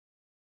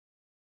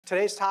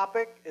Today's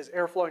topic is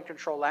Airflow and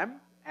Control-M,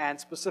 and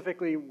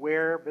specifically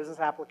where business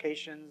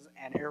applications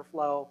and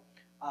Airflow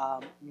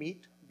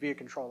meet via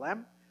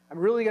Control-M. I'm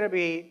really going to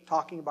be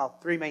talking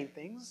about three main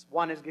things.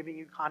 One is giving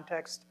you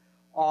context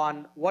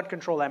on what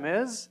Control-M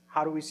is,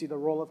 how do we see the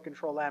role of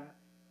Control-M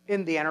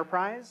in the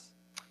enterprise,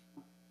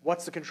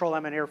 what's the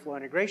Control-M and Airflow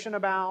integration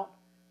about,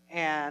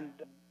 and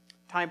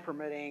time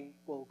permitting,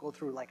 we'll go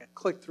through like a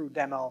click-through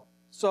demo.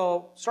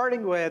 So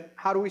starting with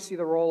how do we see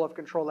the role of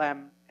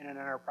Control-M in an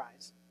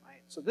enterprise,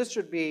 right? So this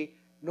should be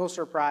no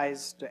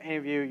surprise to any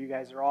of you. You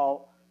guys are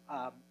all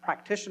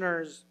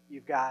practitioners.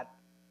 You've got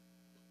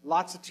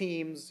lots of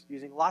teams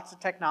using lots of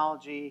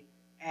technology,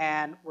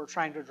 and we're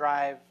trying to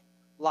drive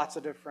lots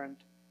of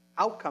different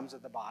outcomes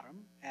at the bottom.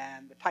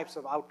 And the types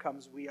of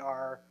outcomes we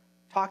are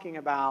talking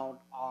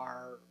about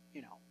are,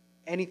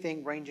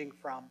 anything ranging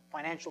from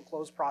financial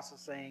close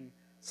processing,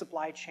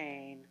 supply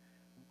chain,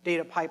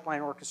 data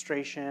pipeline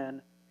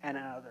orchestration, and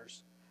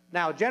others.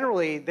 Now,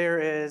 generally, there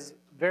is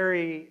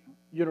very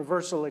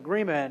universal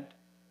agreement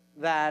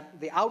that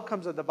the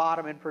outcomes at the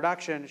bottom in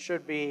production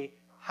should be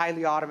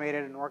highly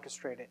automated and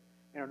orchestrated.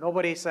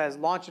 Nobody says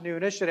launch a new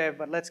initiative,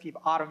 but let's keep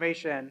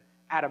automation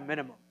at a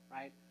minimum,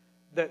 right?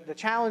 The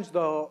challenge,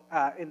 though,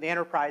 in the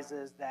enterprise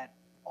is that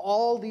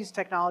all these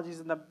technologies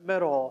in the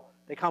middle,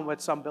 they come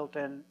with some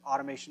built-in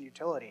automation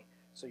utility.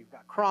 So you've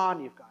got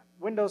cron, you've got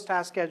Windows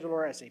Task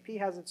Scheduler, SAP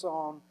has its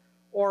own,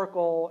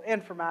 Oracle,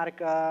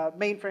 Informatica,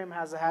 Mainframe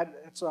has had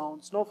its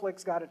own,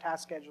 Snowflake's got a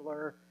task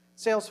scheduler,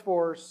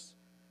 Salesforce,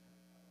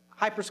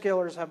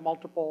 hyperscalers have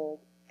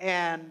multiple,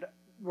 and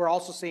we're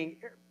also seeing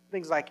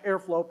things like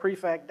Airflow,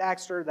 Prefect,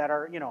 Dagster that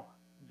are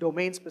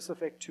domain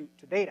specific to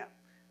data.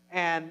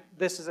 And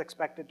this is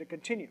expected to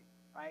continue,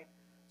 right?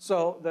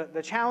 So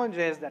the challenge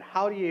is that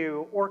how do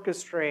you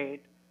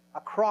orchestrate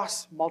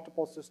across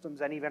multiple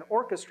systems and even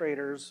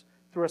orchestrators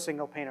through a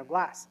single pane of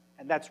glass?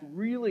 And that's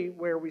really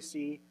where we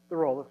see the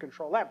role of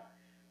Control-M,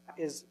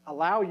 is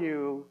allow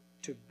you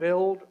to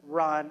build,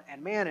 run,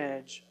 and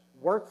manage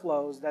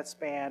workflows that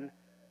span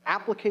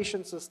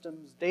application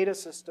systems, data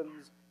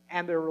systems,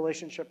 and their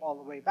relationship all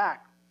the way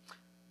back.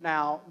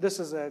 Now, this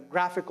is a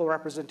graphical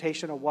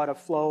representation of what a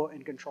flow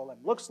in Control-M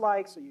looks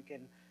like. So you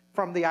can,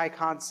 from the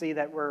icon, see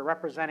that we're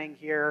representing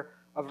here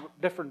a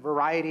different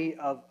variety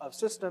of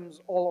systems,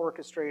 all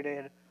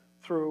orchestrated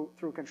through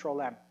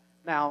Control-M.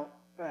 Now,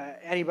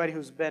 anybody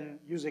who's been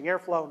using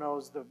Airflow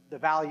knows the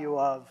value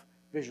of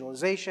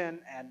visualization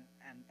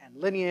and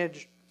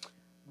lineage,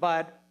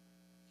 but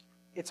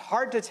it's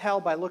hard to tell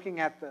by looking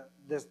at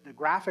the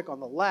graphic on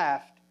the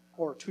left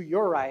or to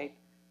your right,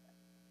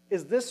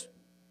 is this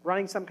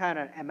running some kind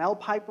of ML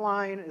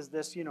pipeline? Is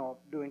this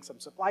doing some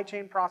supply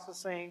chain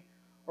processing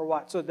or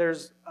what? So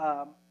there's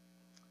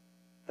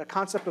the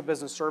concept of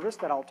business service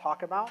that I'll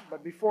talk about,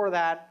 but before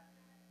that,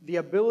 the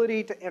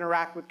ability to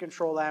interact with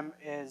Control-M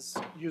is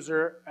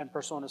user and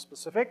persona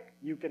specific.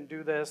 You can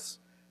do this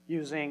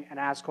using an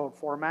as code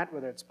format,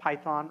 whether it's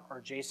Python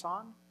or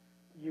JSON.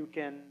 You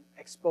can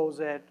expose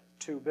it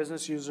to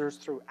business users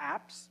through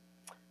apps.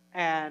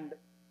 And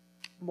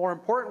more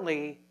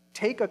importantly,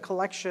 take a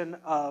collection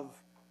of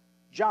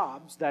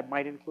jobs that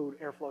might include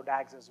Airflow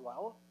DAGs as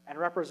well and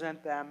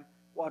represent them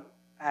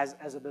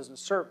as a business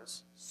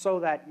service so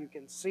that you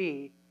can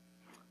see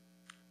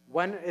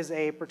when is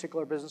a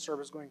particular business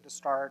service going to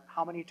start,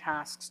 how many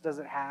tasks does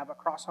it have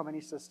across how many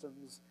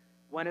systems,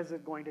 when is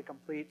it going to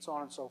complete, so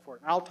on and so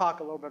forth. And I'll talk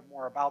a little bit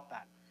more about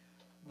that.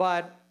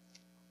 But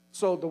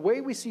so the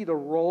way we see the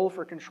role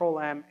for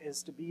Control-M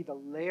is to be the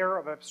layer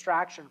of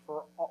abstraction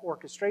for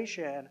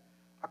orchestration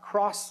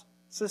across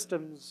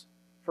systems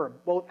for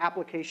both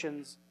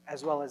applications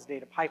as well as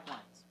data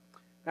pipelines.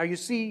 Now you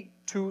see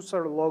two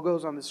sort of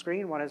logos on the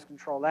screen. One is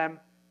Control-M,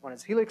 one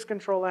is Helix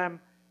Control-M.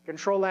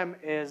 Control-M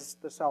is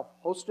the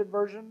self-hosted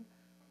version,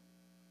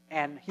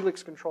 and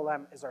Helix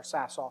Control-M is our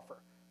SaaS offer.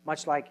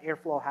 Much like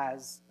Airflow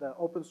has the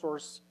open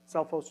source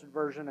self-hosted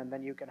version, and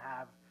then you can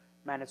have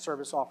managed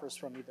service offers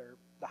from either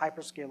the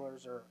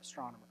hyperscalers or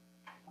Astronomer.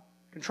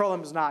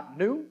 Control-M is not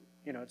new.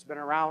 It's been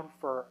around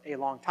for a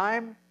long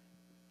time.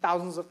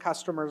 Thousands of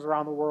customers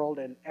around the world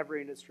in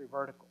every industry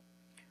vertical.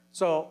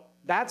 So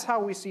that's how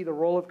we see the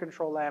role of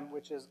Control-M,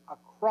 which is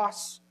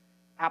across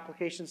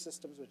application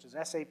systems, which is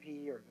SAP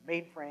or the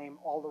mainframe,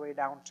 all the way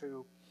down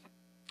to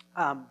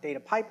data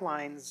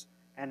pipelines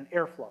and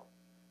Airflow.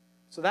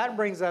 So that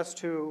brings us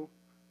to,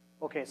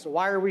 okay, so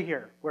why are we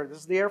here? This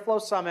is the Airflow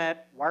Summit.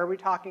 Why are we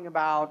talking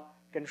about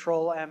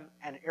Control-M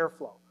and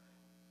Airflow?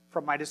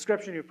 From my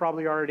description, you've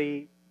probably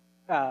already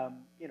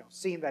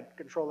seen that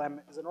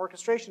Control-M is an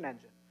orchestration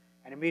engine.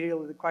 And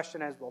immediately the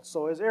question is, well,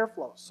 so is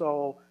Airflow.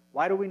 So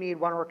why do we need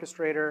one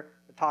orchestrator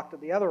to talk to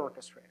the other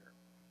orchestrator?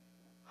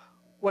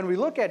 When we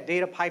look at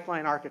data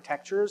pipeline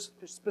architectures,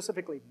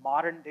 specifically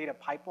modern data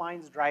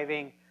pipelines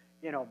driving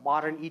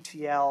modern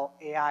ETL,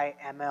 AI,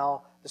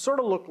 ML, they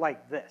sort of look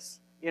like this.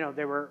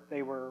 They were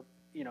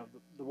the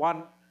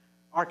one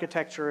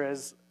architecture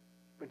is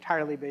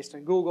entirely based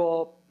in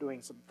Google,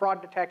 doing some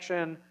fraud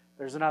detection.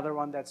 There's another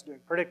one that's doing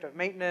predictive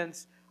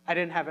maintenance. I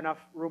didn't have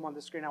enough room on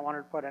the screen. I wanted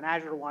to put an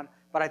Azure one.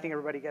 but I think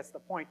everybody gets the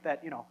point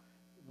that,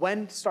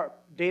 when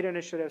data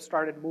initiatives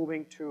started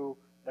moving to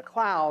the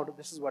cloud,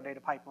 this is what data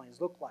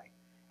pipelines look like.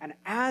 And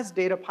as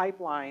data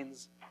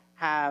pipelines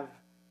have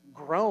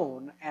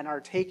grown and are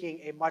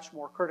taking a much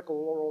more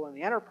critical role in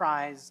the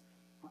enterprise,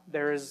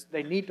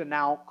 they need to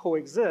now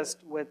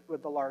coexist with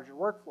the larger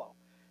workflow.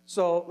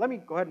 So let me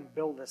go ahead and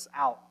build this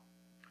out.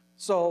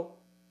 So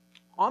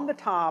on the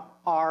top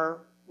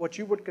are what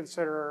you would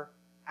consider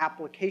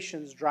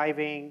applications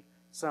driving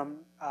some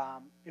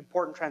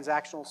important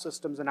transactional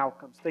systems and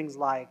outcomes, things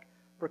like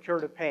procure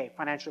to pay,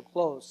 financial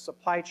close,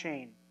 supply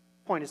chain,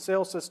 point of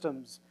sale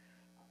systems.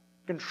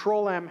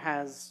 Control M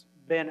has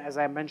been, as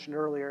I mentioned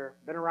earlier,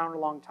 been around a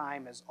long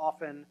time, is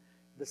often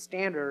the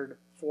standard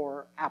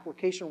for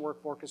application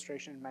work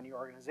orchestration in many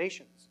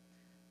organizations.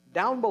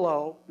 Down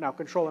below, now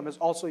Control M is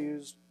also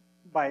used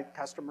by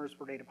customers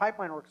for data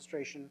pipeline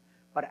orchestration,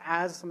 but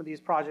as some of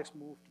these projects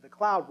moved to the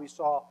cloud, we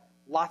saw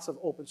lots of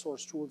open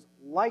source tools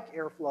like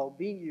Airflow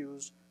being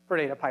used for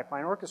data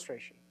pipeline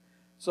orchestration.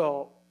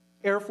 So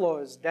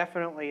Airflow is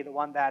definitely the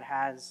one that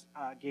has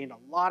gained a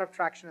lot of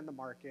traction in the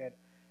market.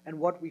 And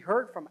what we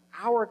heard from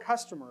our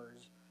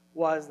customers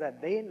was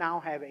that they now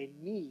have a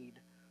need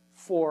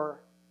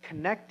for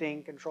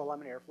connecting Control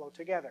M and Airflow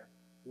together.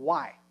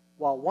 Why?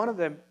 Well, one of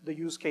the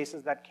use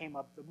cases that came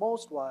up the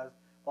most was,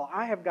 well,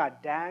 I have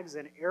got DAGs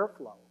and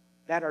Airflow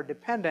that are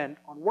dependent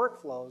on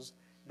workflows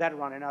that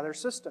run in other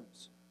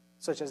systems,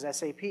 such as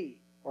SAP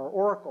or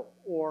Oracle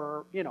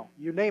or,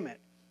 you name it.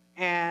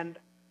 And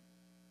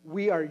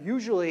we are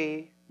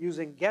usually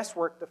using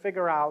guesswork to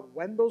figure out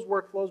when those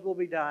workflows will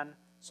be done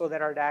so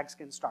that our DAGs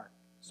can start.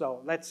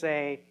 So let's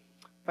say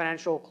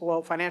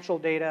financial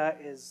data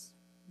is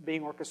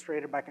being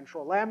orchestrated by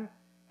Control M,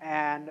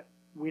 and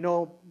we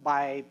know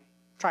by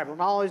tribal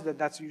knowledge that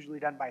that's usually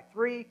done by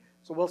 3,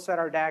 so we'll set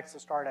our DAGs to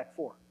start at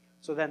 4.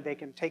 So then they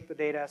can take the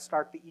data,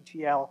 start the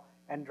ETL,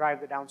 and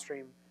drive the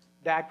downstream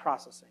DAG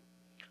processing.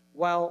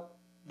 Well,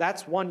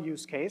 that's one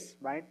use case,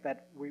 right?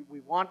 That we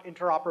want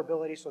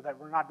interoperability so that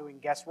we're not doing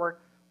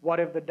guesswork. What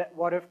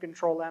if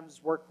Control M's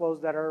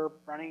workflows that are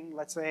running,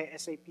 let's say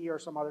SAP or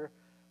some other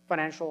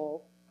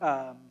financial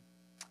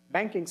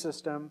banking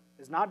system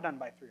is not done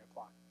by 3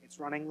 o'clock? It's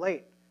running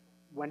late.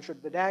 When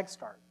should the DAG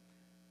start?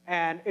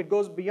 And it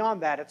goes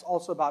beyond that. It's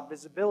also about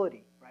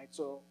visibility, right?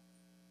 So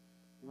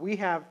we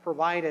have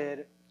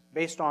provided,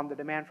 based on the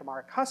demand from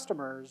our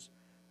customers,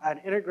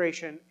 an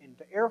integration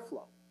into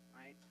Airflow,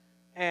 right?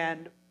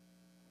 And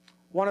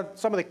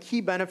some of the key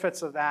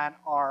benefits of that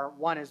are,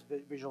 one is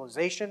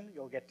visualization.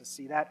 You'll get to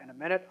see that in a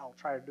minute. I'll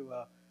try to do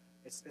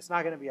it's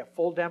not going to be a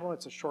full demo.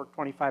 It's a short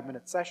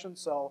 25-minute session,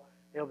 so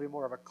it'll be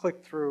more of a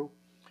click through.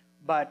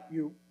 But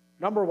you,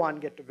 number one,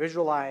 get to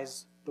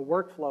visualize the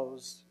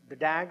workflows, the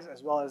DAGs,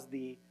 as well as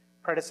the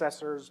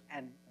predecessors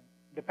and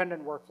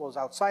dependent workflows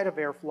outside of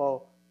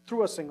Airflow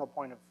through a single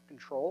point of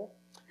control.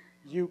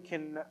 You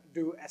can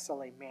do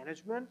SLA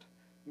management,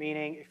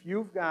 meaning if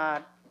you've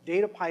got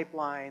data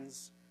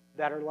pipelines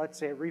that are, let's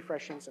say,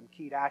 refreshing some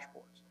key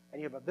dashboards,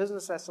 and you have a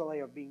business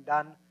SLA of being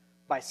done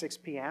by 6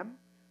 p.m.,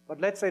 but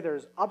let's say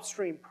there's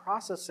upstream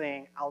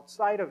processing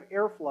outside of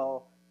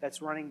Airflow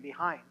that's running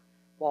behind.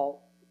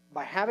 Well,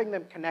 by having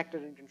them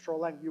connected in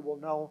Control M, you will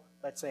know,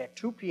 let's say at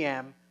 2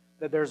 p.m.,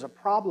 that there's a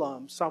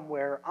problem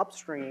somewhere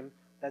upstream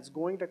that's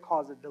going to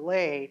cause a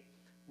delay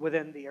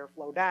within the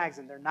Airflow DAGs,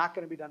 and they're not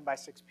going to be done by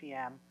 6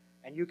 p.m.,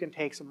 and you can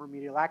take some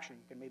remedial action.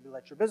 You can maybe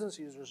let your business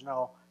users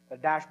know the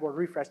dashboard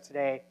refresh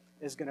today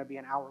is going to be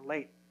an hour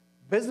late.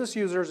 Business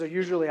users are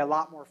usually a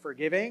lot more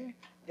forgiving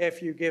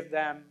if you give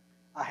them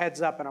a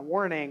heads up and a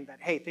warning that,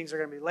 hey, things are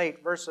going to be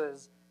late,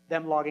 versus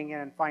them logging in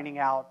and finding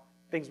out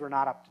things were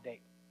not up to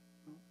date.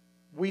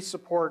 We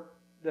support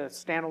the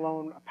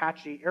standalone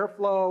Apache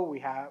Airflow.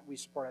 We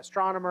support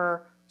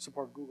Astronomer,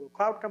 support Google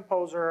Cloud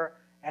Composer,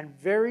 and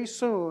very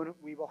soon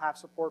we will have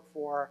support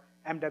for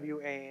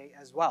MWAA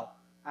as well.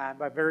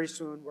 But very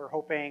soon, we're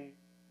hoping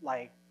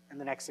like in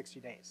the next 60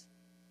 days.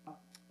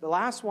 The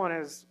last one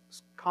is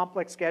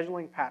complex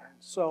scheduling patterns.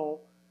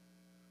 So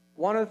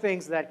one of the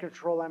things that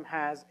Control M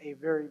has a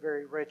very,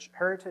 very rich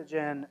heritage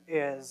in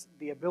is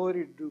the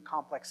ability to do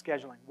complex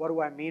scheduling. What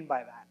do I mean by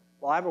that?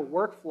 Well, I have a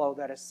workflow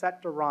that is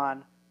set to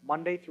run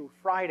Monday through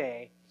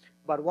Friday,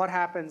 but what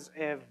happens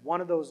if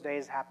one of those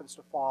days happens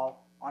to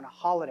fall on a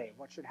holiday?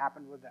 What should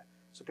happen with that?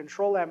 So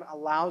Control M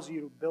allows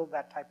you to build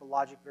that type of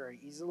logic very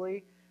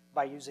easily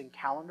by using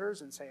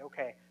calendars and say,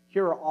 okay,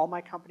 here are all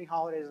my company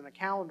holidays in a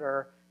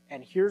calendar,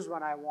 and here's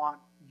when I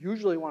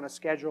usually want to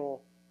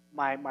schedule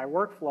my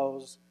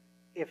workflows.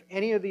 If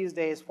any of these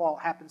days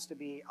happens to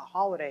be a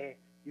holiday,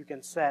 you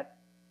can set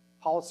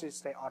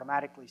policies to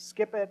automatically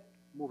skip it,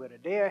 move it a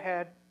day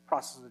ahead,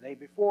 process the day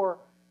before,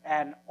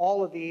 and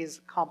all of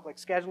these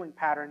complex scheduling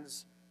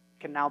patterns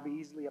can now be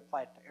easily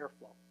applied to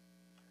Airflow.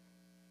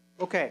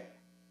 Okay,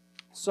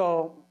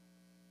 so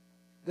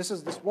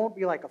this won't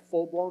be like a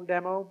full-blown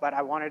demo, but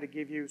I wanted to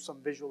give you some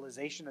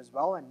visualization as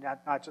well, and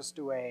not just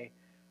do a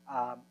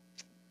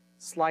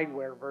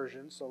slideware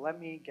version. So let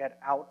me get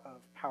out of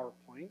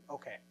PowerPoint.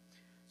 Okay,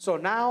 so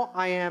now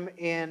I am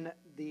in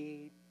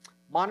the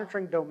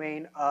monitoring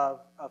domain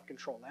of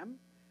Control-M.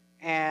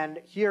 And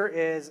here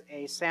is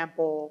a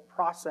sample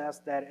process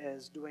that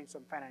is doing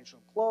some financial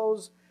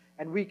close.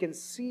 And we can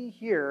see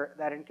here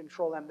that in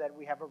Control-M that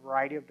we have a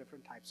variety of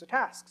different types of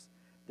tasks.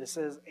 This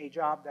is a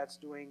job that's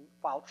doing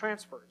file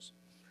transfers.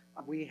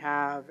 We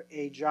have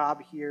a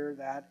job here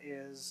that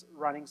is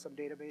running some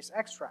database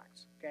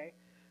extracts, okay?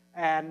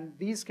 And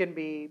these can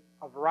be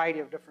a variety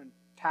of different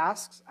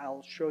tasks.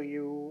 I'll show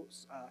you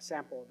a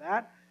sample of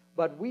that.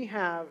 But we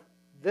have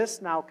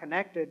this now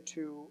connected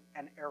to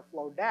an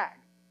Airflow DAG,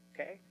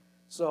 okay?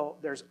 So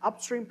there's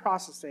upstream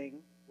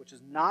processing, which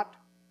is not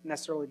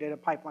necessarily data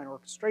pipeline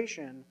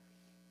orchestration,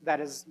 that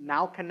is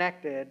now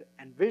connected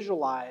and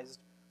visualized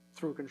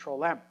through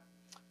Control-M.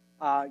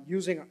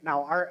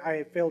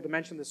 I failed to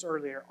mention this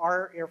earlier,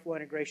 our Airflow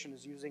integration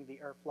is using the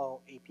Airflow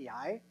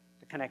API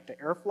to connect to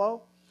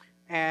Airflow.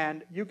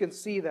 And you can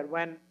see that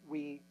when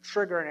we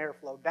trigger an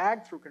Airflow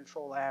DAG through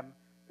Control-M,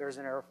 there's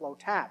an Airflow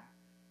tab.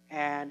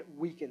 And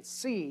we can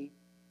see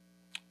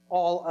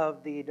all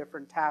of the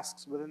different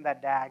tasks within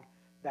that DAG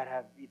that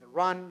have either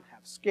run,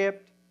 have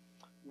skipped.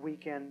 We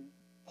can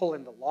pull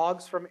in the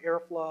logs from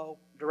Airflow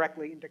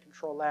directly into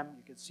Control-M.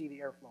 You can see the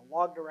Airflow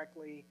log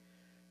directly.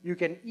 You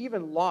can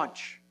even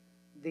launch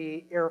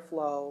the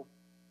Airflow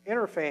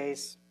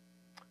interface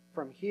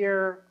from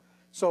here.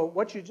 So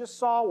what you just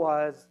saw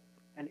was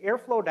an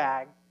Airflow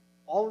DAG,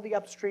 all of the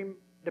upstream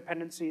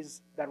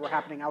dependencies that were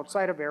happening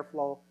outside of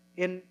Airflow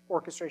in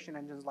orchestration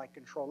engines like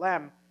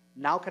Control-M,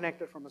 now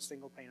connected from a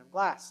single pane of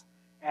glass.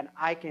 And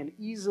I can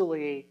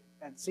easily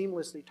and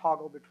seamlessly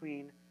toggle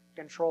between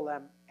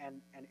Control-M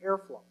and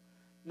Airflow.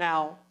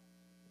 Now,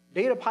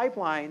 data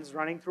pipelines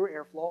running through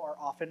Airflow are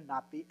often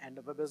not the end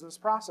of a business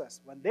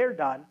process. When they're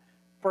done,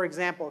 for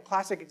example, a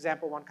classic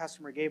example one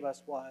customer gave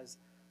us was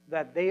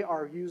that they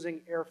are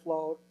using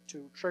Airflow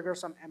to trigger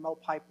some ML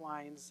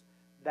pipelines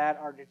that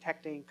are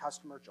detecting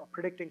customer or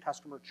predicting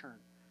customer churn.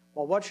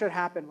 Well, what should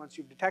happen once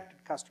you've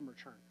detected customer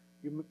churn?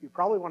 You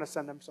probably want to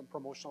send them some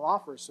promotional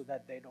offers so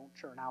that they don't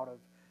churn out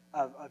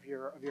of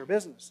your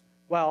business.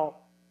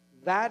 Well,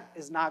 that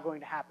is not going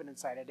to happen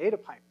inside a data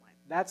pipeline.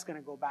 That's going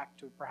to go back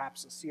to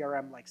perhaps a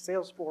CRM like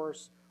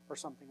Salesforce or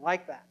something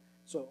like that.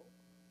 So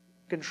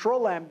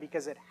Control-M,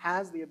 because it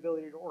has the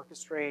ability to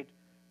orchestrate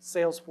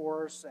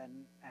Salesforce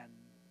and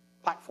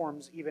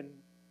platforms, even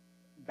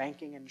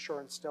banking and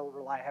insurance still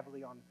rely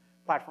heavily on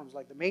platforms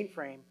like the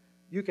mainframe,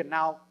 you can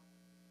now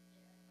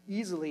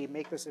easily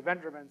make this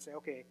event-driven and say,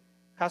 okay,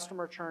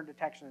 customer churn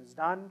detection is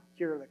done.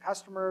 Here are the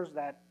customers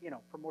that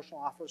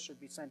promotional offers should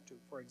be sent to,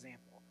 for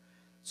example.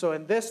 So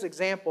in this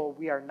example,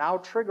 we are now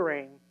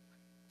triggering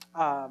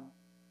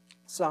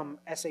some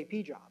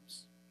SAP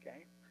jobs,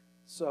 okay?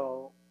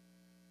 So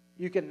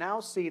you can now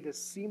see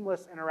this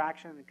seamless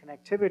interaction and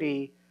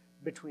connectivity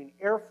between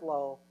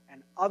Airflow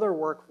and other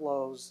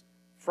workflows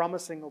from a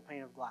single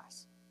pane of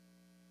glass.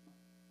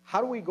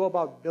 How do we go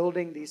about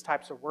building these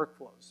types of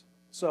workflows?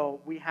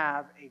 So we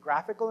have a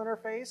graphical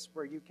interface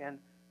where you can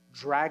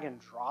drag and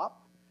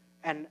drop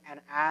and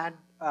add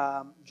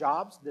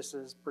jobs. This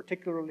is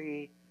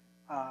particularly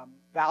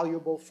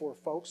valuable for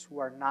folks who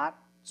are not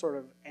sort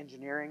of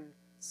engineering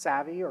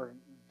savvy or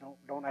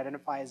don't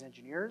identify as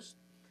engineers.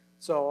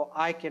 So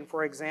I can,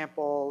 for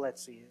example,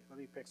 let's see, let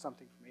me pick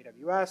something from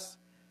AWS.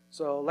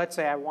 So let's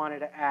say I wanted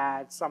to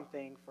add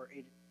something for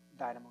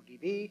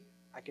DynamoDB.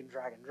 I can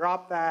drag and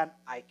drop that.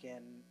 I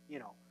can,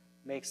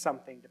 make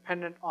something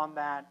dependent on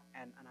that,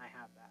 and I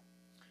have that.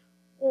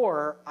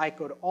 Or I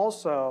could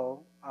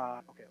also,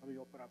 okay, let me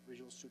open up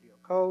Visual Studio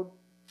Code.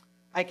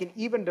 I can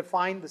even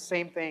define the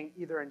same thing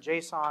either in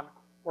JSON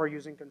or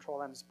using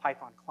Control-M's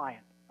Python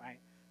client, right?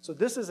 So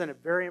this is a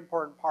very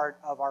important part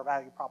of our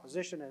value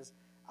proposition, is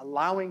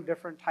allowing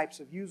different types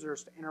of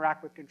users to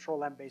interact with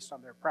Control-M based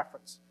on their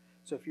preference.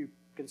 So if you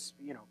can,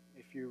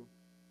 if you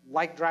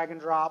like drag and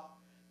drop,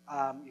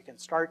 you can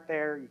start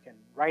there. You can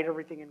write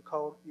everything in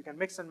code. You can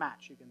mix and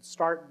match. You can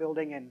start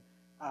building in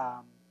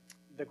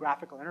the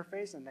graphical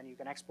interface, and then you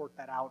can export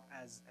that out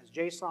as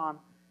JSON,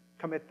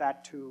 commit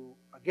that to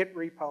a Git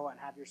repo, and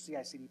have your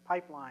CI/CD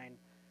pipeline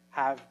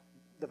have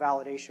the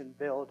validation,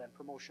 build, and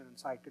promotion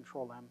inside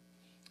Control-M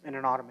in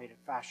an automated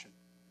fashion.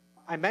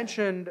 I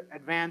mentioned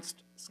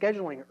advanced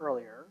scheduling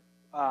earlier.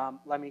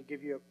 Let me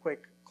give you a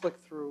quick click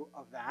through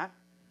of that.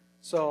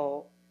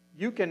 So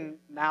you can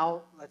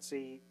now, let's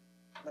see,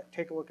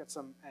 take a look at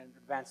an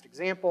advanced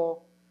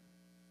example.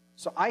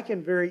 So I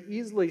can very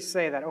easily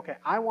say that, okay,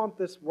 I want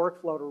this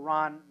workflow to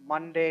run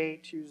Monday,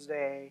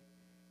 Tuesday,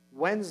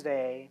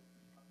 Wednesday,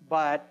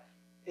 but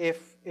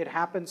if it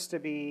happens to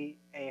be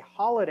a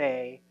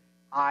holiday,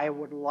 I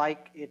would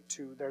like it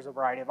to, there's a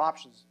variety of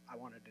options. I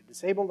wanted to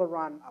disable the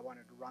run, I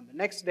wanted to run the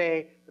next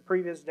day, the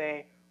previous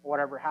day, or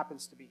whatever it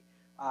happens to be.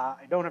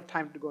 I don't have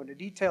time to go into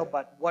detail,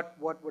 but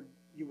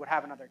you would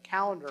have another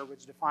calendar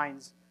which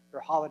defines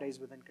your holidays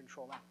within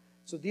Control-M.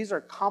 So these are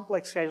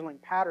complex scheduling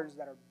patterns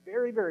that are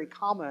very, very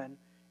common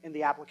in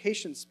the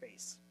application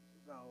space.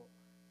 So,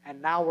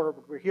 and now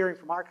what we're hearing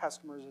from our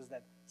customers is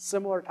that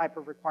similar type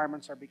of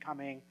requirements are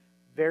becoming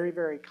very,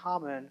 very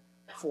common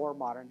for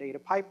modern data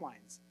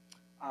pipelines.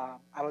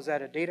 I was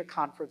at a data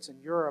conference in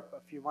Europe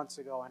a few months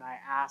ago, and I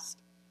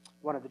asked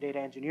one of the data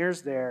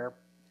engineers there,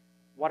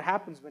 what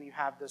happens when you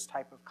have this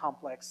type of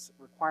complex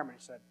requirement?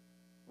 He said,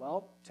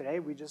 well, today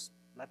we just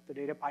let the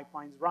data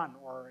pipelines run,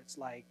 or it's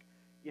like,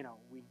 you know,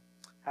 we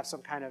have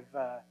some kind of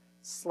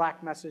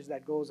Slack message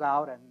that goes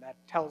out and that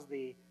tells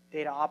the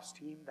data ops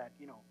team that,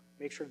 you know,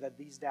 make sure that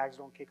these DAGs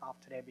don't kick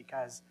off today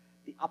because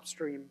the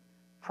upstream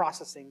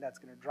processing that's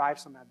going to drive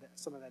some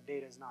of that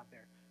data is not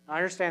there. Now, I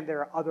understand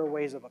there are other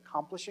ways of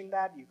accomplishing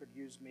that. You could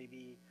use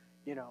maybe,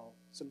 you know,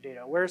 some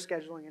data-aware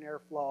scheduling in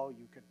Airflow.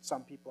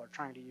 Some people are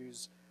trying to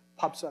use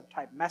PubSub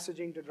type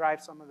messaging to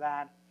drive some of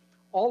that.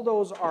 All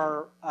those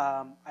are,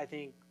 I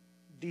think,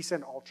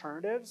 decent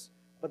alternatives,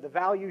 but the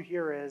value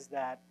here is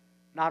that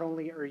not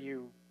only are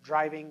you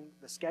driving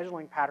the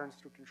scheduling patterns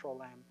through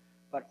Control-M,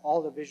 but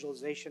all the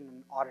visualization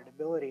and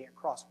auditability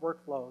across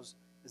workflows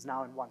is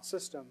now in one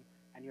system,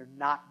 and you're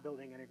not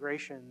building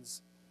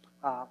integrations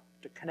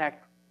to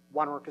connect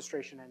one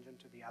orchestration engine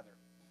to the other.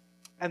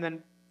 And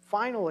then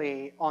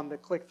finally, on the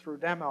click-through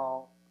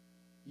demo,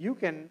 you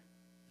can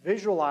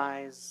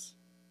visualize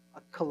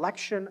a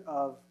collection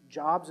of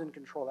jobs in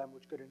Control-M,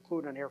 which could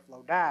include an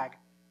Airflow DAG,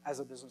 as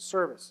a business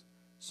service.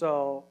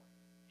 So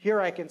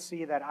here I can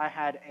see that I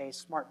had a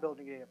smart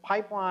building data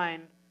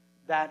pipeline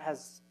that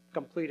has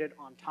completed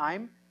on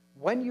time.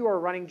 When you are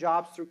running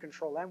jobs through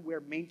Control-M,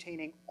 we're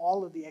maintaining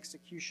all of the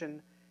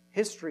execution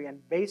history,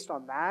 and based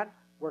on that,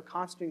 we're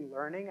constantly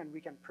learning, and we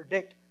can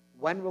predict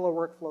when will a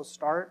workflow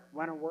start,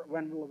 when will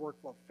a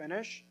workflow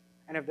finish,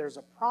 and if there's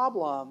a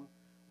problem,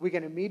 we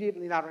can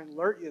immediately not only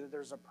alert you that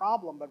there's a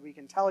problem, but we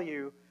can tell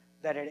you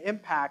that it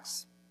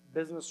impacts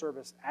business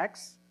service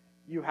X.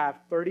 You have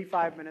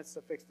 35 minutes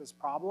to fix this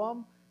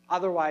problem.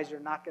 Otherwise,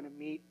 you're not going to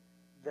meet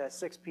the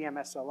 6 p.m.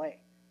 SLA.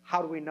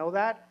 How do we know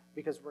that?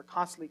 Because we're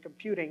constantly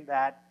computing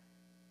that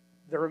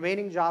the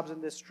remaining jobs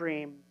in this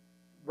stream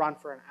run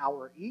for an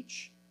hour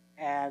each.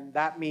 And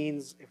that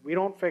means if we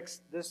don't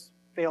fix this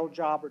failed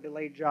job or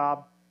delayed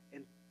job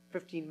in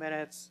 15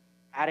 minutes,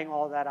 adding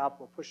all that up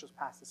will push us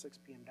past the 6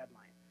 p.m.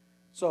 deadline.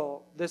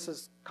 So this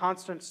is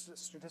constant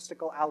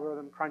statistical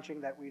algorithm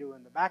crunching that we do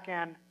in the back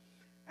end.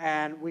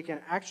 And we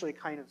can actually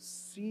kind of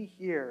see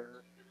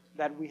here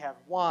that we have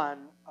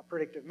a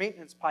predictive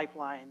maintenance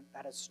pipeline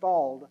that has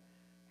stalled.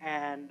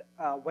 And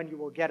when you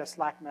will get a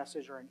Slack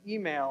message or an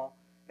email,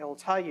 it will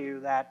tell you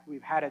that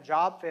we've had a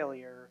job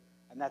failure,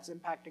 and that's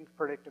impacting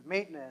predictive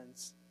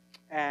maintenance.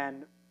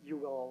 And you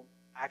will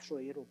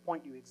actually, it'll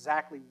point you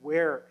exactly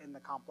where in the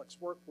complex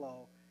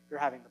workflow you're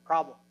having the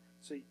problem.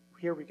 So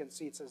here we can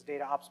see it says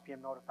data ops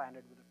PM notify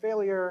ended with a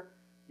failure.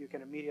 You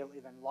can immediately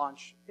then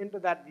launch into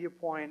that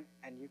viewpoint,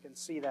 and you can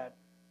see that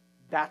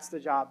that's the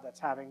job that's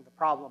having the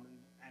problem,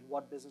 and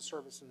what business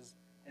services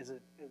is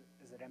it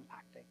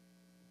impacting.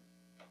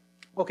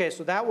 Okay,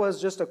 so that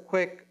was just a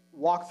quick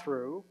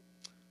walkthrough.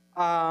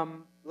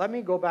 Let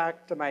me go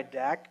back to my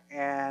deck,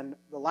 and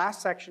the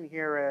last section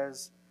here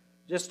is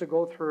just to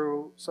go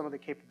through some of the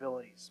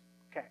capabilities.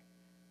 Okay,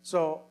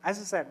 so as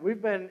I said,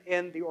 we've been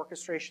in the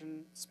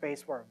orchestration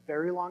space for a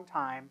very long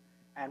time,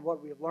 and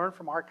what we've learned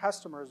from our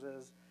customers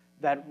is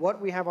that what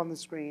we have on the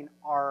screen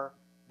are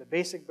the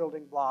basic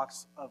building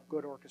blocks of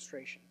good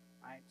orchestration,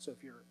 right? So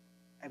if you're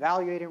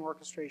evaluating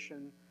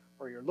orchestration,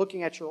 or you're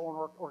looking at your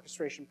own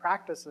orchestration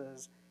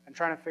practices and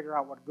trying to figure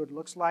out what good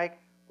looks like,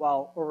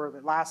 well, over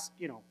the last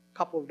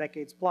couple of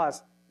decades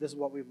plus, this is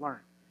what we've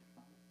learned.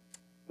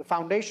 The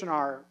foundation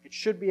it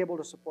should be able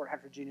to support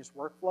heterogeneous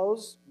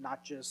workflows,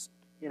 not just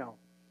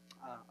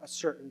a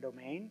certain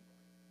domain.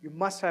 You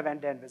must have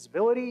end-to-end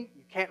visibility.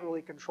 You can't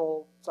really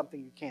control something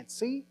you can't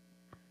see.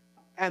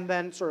 And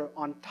then sort of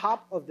on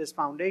top of this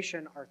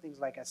foundation are things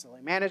like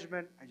SLA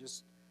management. I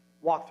just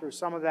walked through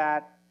some of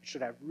that. It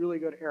should have really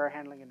good error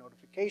handling and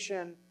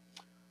notification.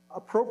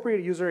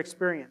 Appropriate user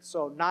experience.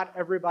 So not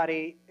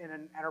everybody in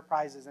an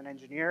enterprise is an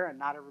engineer, and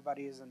not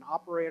everybody is an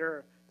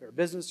operator. They're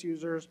business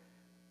users,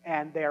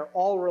 and they're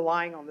all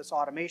relying on this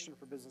automation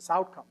for business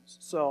outcomes.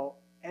 So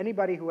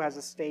anybody who has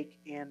a stake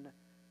in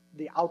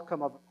the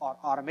outcome of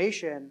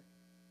automation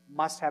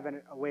must have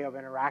a way of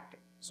interacting.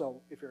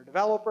 So if you're a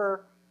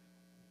developer,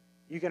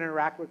 you can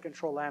interact with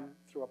Control-M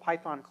through a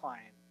Python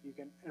client. You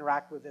can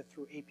interact with it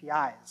through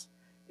APIs.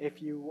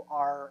 If you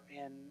are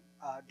in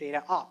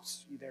data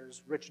ops,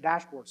 there's rich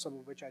dashboards, some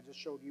of which I just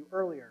showed you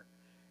earlier.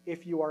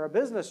 If you are a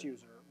business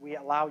user, we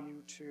allow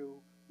you to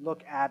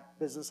look at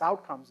business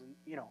outcomes, and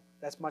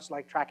that's much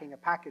like tracking a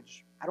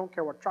package. I don't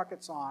care what truck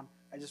it's on,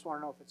 I just want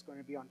to know if it's going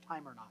to be on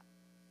time or not.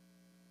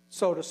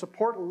 So to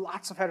support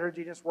lots of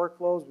heterogeneous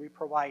workflows, we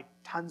provide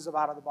tons of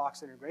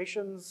out-of-the-box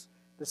integrations.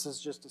 This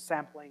is just a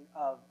sampling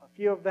of a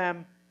few of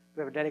them.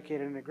 We have a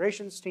dedicated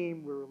integrations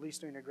team. We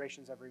release new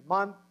integrations every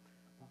month.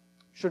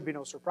 Should be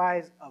no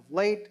surprise, of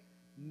late,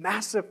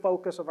 massive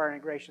focus of our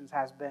integrations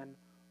has been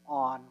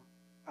on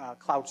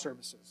cloud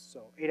services.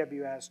 So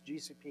AWS,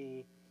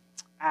 GCP,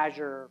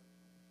 Azure,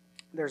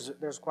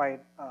 there's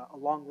quite a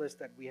long list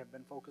that we have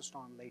been focused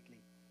on lately.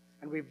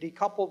 And we've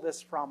decoupled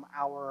this from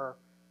our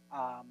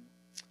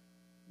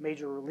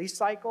major release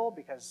cycle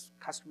because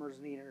customers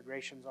need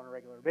integrations on a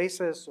regular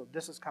basis, so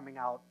this is coming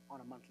out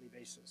on a monthly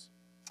basis.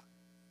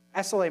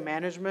 SLA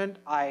management,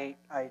 I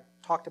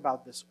talked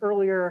about this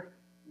earlier.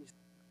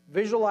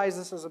 Visualize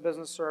this as a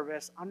business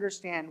service,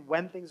 understand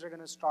when things are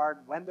going to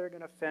start, when they're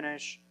going to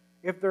finish,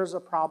 if there's a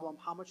problem,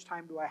 how much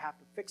time do I have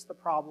to fix the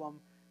problem.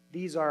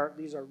 These are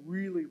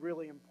really,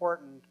 really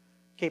important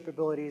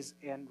capabilities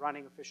in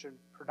running efficient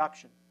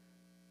production.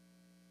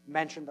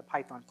 Mentioned the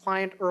Python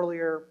client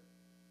earlier.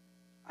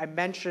 I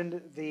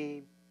mentioned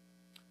the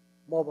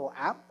mobile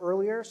app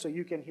earlier, so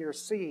you can here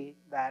see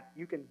that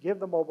you can give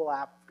the mobile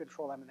app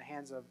Control M in the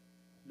hands of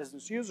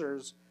business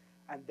users,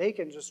 and they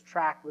can just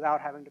track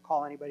without having to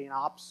call anybody in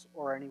ops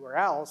or anywhere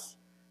else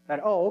that,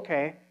 oh,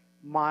 okay,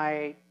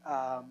 my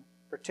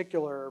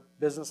particular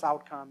business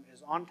outcome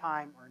is on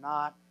time or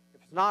not.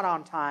 If it's not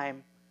on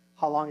time,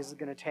 how long is it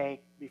going to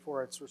take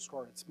before it's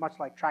restored? It's much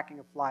like tracking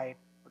a flight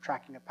or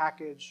tracking a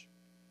package.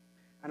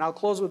 And I'll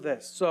close with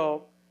this.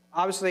 So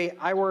obviously,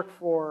 I work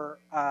for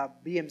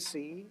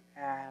BMC,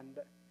 and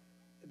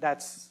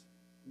that's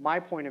my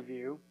point of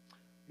view.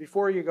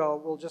 Before you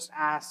go, we'll just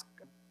ask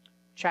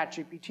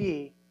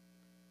ChatGPT,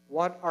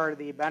 what are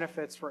the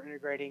benefits for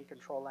integrating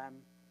Control M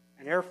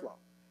and Airflow?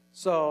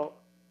 So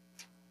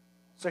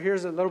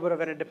here's a little bit of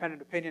an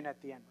independent opinion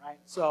at the end, right?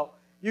 So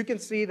you can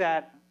see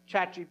that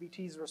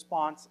ChatGPT's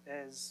response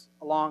is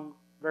along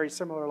very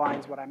similar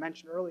lines what I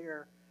mentioned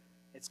earlier.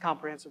 It's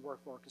comprehensive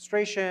workflow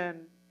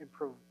orchestration,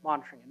 improved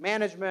monitoring and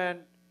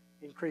management,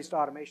 increased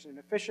automation and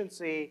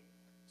efficiency,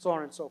 so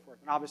on and so forth.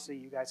 And obviously,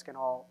 you guys can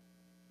all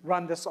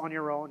run this on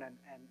your own and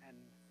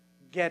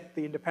get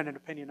the independent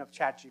opinion of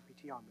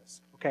ChatGPT on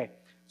this. Okay,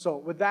 so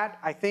with that,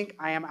 I think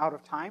I am out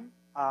of time.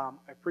 I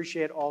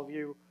appreciate all of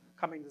you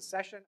coming to the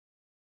session.